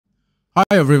Hi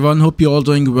everyone, hope you're all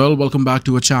doing well. Welcome back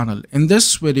to our channel. In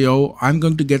this video, I'm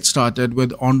going to get started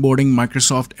with onboarding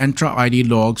Microsoft Entra ID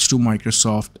logs to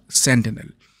Microsoft Sentinel.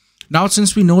 Now,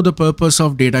 since we know the purpose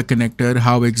of data connector,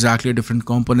 how exactly different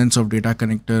components of data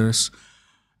connectors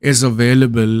is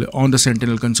available on the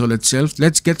Sentinel console itself,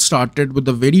 let's get started with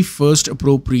the very first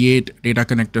appropriate data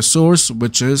connector source,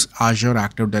 which is Azure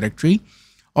Active Directory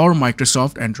or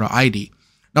Microsoft Entra ID.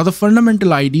 Now, the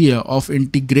fundamental idea of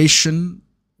integration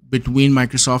between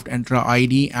Microsoft Entra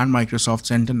ID and Microsoft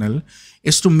Sentinel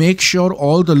is to make sure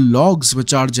all the logs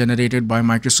which are generated by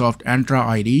Microsoft Entra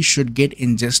ID should get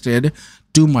ingested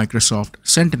to Microsoft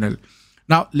Sentinel.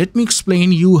 Now, let me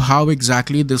explain you how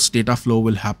exactly this data flow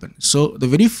will happen. So the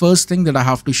very first thing that I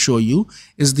have to show you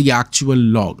is the actual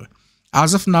log.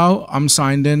 As of now, I'm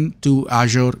signed in to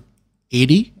Azure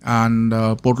AD and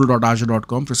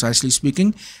portal.azure.com precisely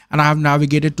speaking, and I have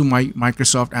navigated to my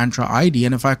Microsoft Entra ID,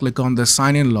 and if I click on the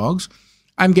sign in logs,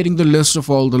 I'm getting the list of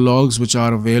all the logs which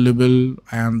are available,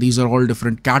 and these are all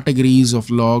different categories of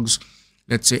logs.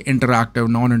 Let's say interactive,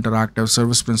 non-interactive,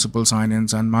 service principal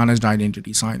sign-ins, and managed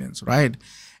identity sign-ins, right?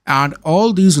 And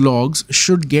all these logs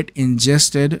should get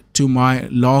ingested to my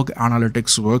log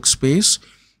analytics workspace,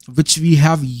 which we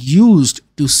have used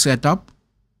to set up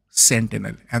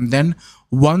Sentinel. And then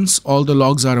once all the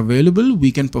logs are available,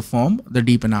 we can perform the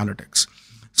deep analytics.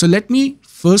 So let me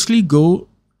firstly go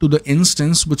to the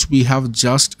instance which we have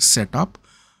just set up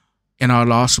in our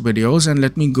last videos, and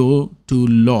let me go to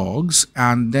logs,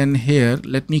 and then here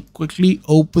let me quickly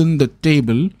open the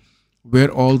table where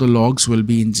all the logs will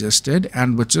be ingested,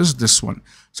 and which is this one.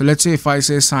 So let's say if I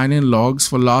say sign in logs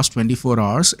for last 24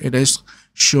 hours, it is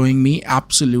showing me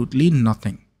absolutely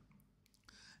nothing.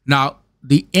 Now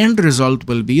the end result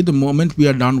will be the moment we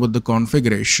are done with the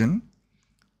configuration,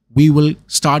 we will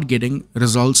start getting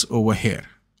results over here.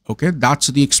 Okay, that's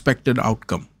the expected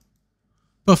outcome.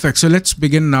 Perfect. So let's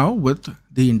begin now with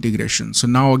the integration. So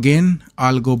now again,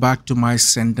 I'll go back to my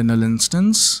Sentinel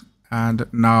instance, and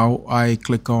now I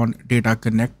click on data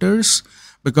connectors,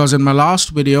 because in my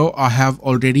last video, I have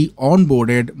already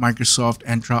onboarded Microsoft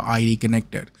Entra ID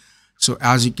connector. So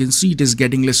as you can see, it is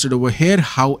getting listed over here.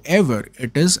 However,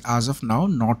 it is as of now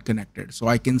not connected. So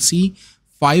I can see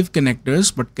 5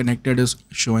 connectors, but connected is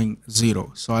showing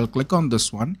 0. So I'll click on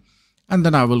this one, and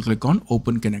then I will click on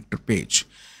open connector page.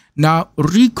 Now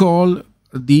recall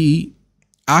the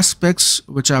aspects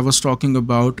which I was talking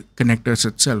about connectors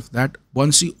itself, that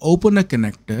once you open a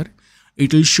connector,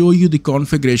 it will show you the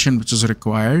configuration which is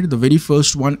required. The very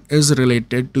first one is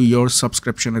related to your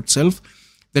subscription itself.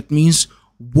 That means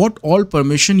what all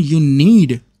permission you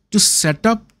need to set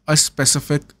up a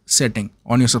specific setting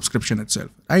on your subscription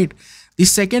itself, right? The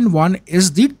second one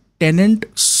is the tenant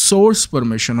source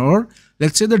permission, or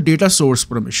let's say the data source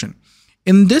permission.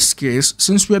 In this case,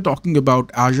 since we are talking about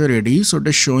Azure AD, so it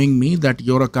is showing me that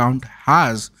your account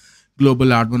has global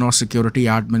admin or security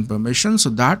admin permission, so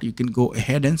that you can go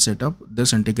ahead and set up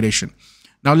this integration.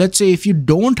 Now, let's say if you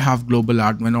don't have global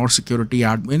admin or security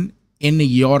admin in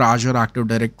your Azure Active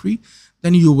Directory,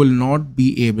 then you will not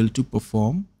be able to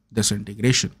perform this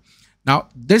integration. Now,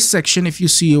 this section, if you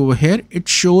see over here, it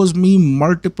shows me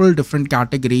multiple different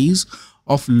categories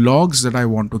of logs that I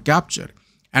want to capture.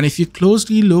 And if you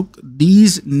closely look,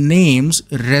 these names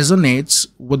resonates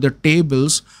with the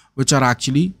tables which are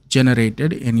actually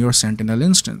generated in your Sentinel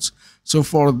instance. So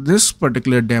for this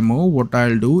particular demo, what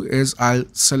I'll do is I'll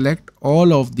select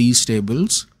all of these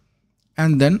tables,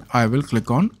 and then I will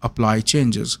click on apply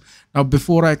changes. Now,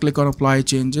 before I click on apply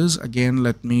changes, again,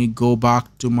 let me go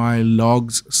back to my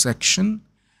logs section.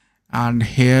 And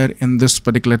here in this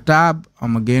particular tab,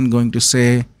 I'm again going to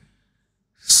say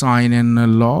sign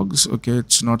in logs. Okay,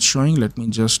 it's not showing. Let me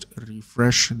just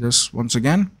refresh this once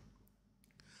again.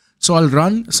 So I'll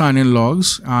run sign in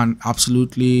logs, and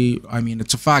absolutely, I mean,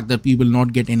 it's a fact that we will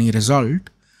not get any result.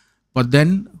 But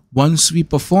then once we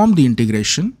perform the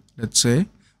integration, let's say,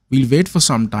 we'll wait for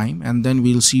some time, and then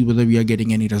we'll see whether we are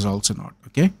getting any results or not.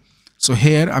 Okay, so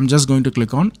here I'm just going to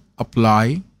click on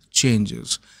apply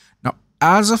changes. Now,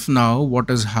 as of now, what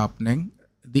is happening,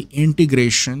 the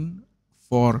integration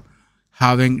for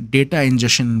having data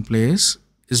ingestion in place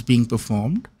is being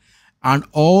performed, and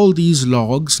all these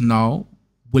logs now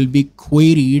will be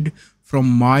queried from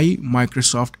my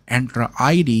Microsoft Entra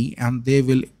ID, and they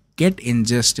will get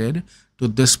ingested to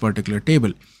this particular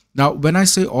table. Now, when I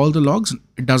say all the logs,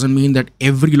 it doesn't mean that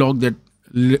every log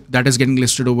that is getting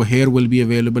listed over here will be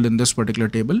available in this particular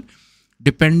table,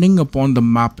 depending upon the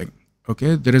mapping.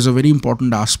 Okay, there is a very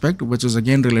important aspect which is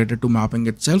again related to mapping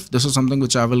itself. This is something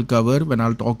which I will cover when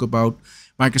I'll talk about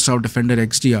Microsoft Defender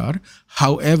XDR.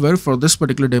 However, for this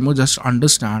particular demo, just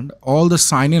understand all the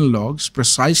sign-in logs,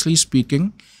 precisely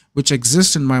speaking, which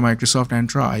exist in my Microsoft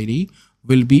Entra ID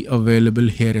will be available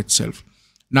here itself.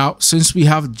 Now, since we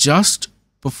have just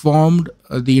performed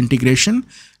the integration,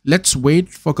 let's wait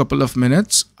for a couple of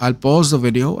minutes. I'll pause the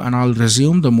video and I'll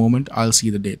resume the moment I'll see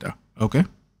the data. Okay.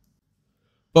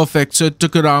 Perfect. So it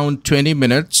took around 20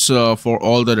 minutes for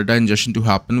all the data ingestion to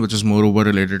happen, which is moreover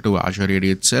related to Azure AD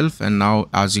itself. And now,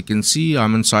 as you can see,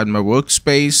 I'm inside my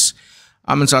workspace.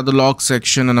 I'm inside the log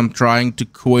section and I'm trying to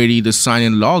query the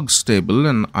sign-in logs table,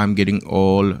 and I'm getting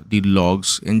all the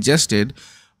logs ingested,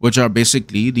 which are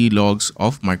basically the logs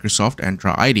of Microsoft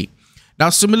Entra ID. Now,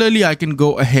 similarly, I can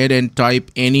go ahead and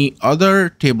type any other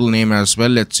table name as well.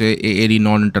 Let's say AAD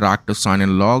non-interactive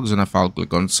sign-in logs, and if I'll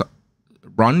click on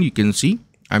run, you can see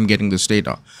I'm getting this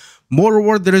data.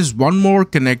 Moreover, there is one more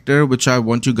connector which I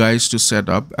want you guys to set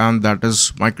up, and that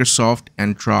is Microsoft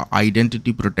Entra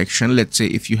Identity Protection. Let's say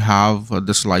if you have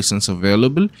this license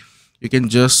available, you can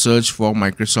just search for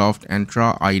Microsoft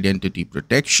Entra Identity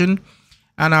Protection.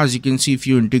 And as you can see, if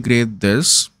you integrate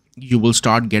this, you will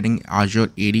start getting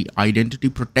Azure AD Identity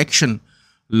Protection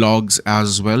logs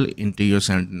as well into your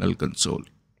Sentinel console.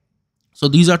 So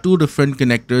these are two different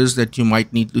connectors that you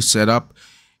might need to set up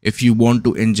if you want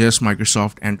to ingest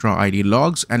Microsoft Entra ID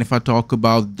logs. And if I talk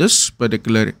about this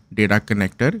particular data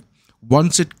connector,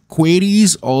 once it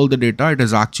queries all the data, it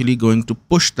is actually going to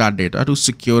push that data to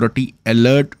security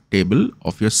alert table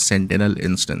of your Sentinel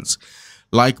instance.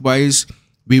 Likewise,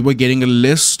 we were getting a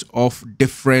list of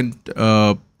different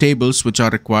tables which are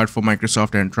required for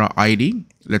Microsoft Entra ID.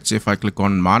 Let's say if I click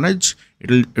on manage,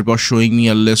 it was showing me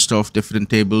a list of different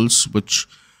tables which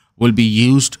will be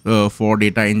used for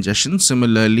data ingestion.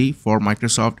 Similarly, for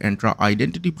Microsoft Entra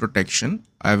Identity Protection,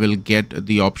 I will get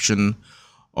the option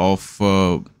of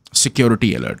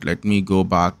security alert. Let me go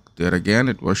back there again.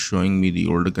 It was showing me the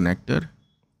older connector.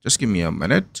 Just give me a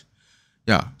minute.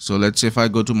 Yeah, so let's say if I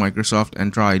go to Microsoft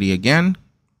Entra ID again,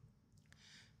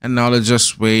 and now let's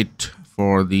just wait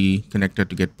for the connector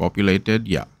to get populated.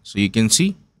 Yeah, so you can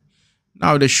see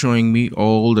now it is showing me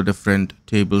all the different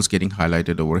tables getting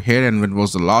highlighted over here, and when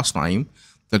was the last time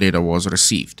the data was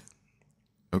received.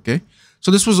 Okay, so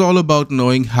this was all about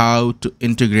knowing how to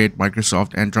integrate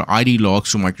Microsoft Entra ID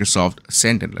logs to Microsoft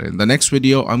Sentinel. In the next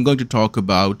video, I'm going to talk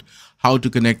about how to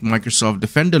connect Microsoft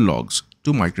Defender logs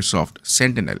to Microsoft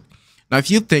Sentinel. Now, if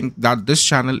you think that this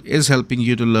channel is helping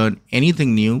you to learn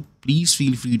anything new, please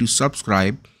feel free to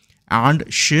subscribe and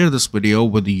share this video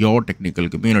with your technical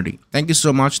community. Thank you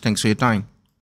so much. Thanks for your time.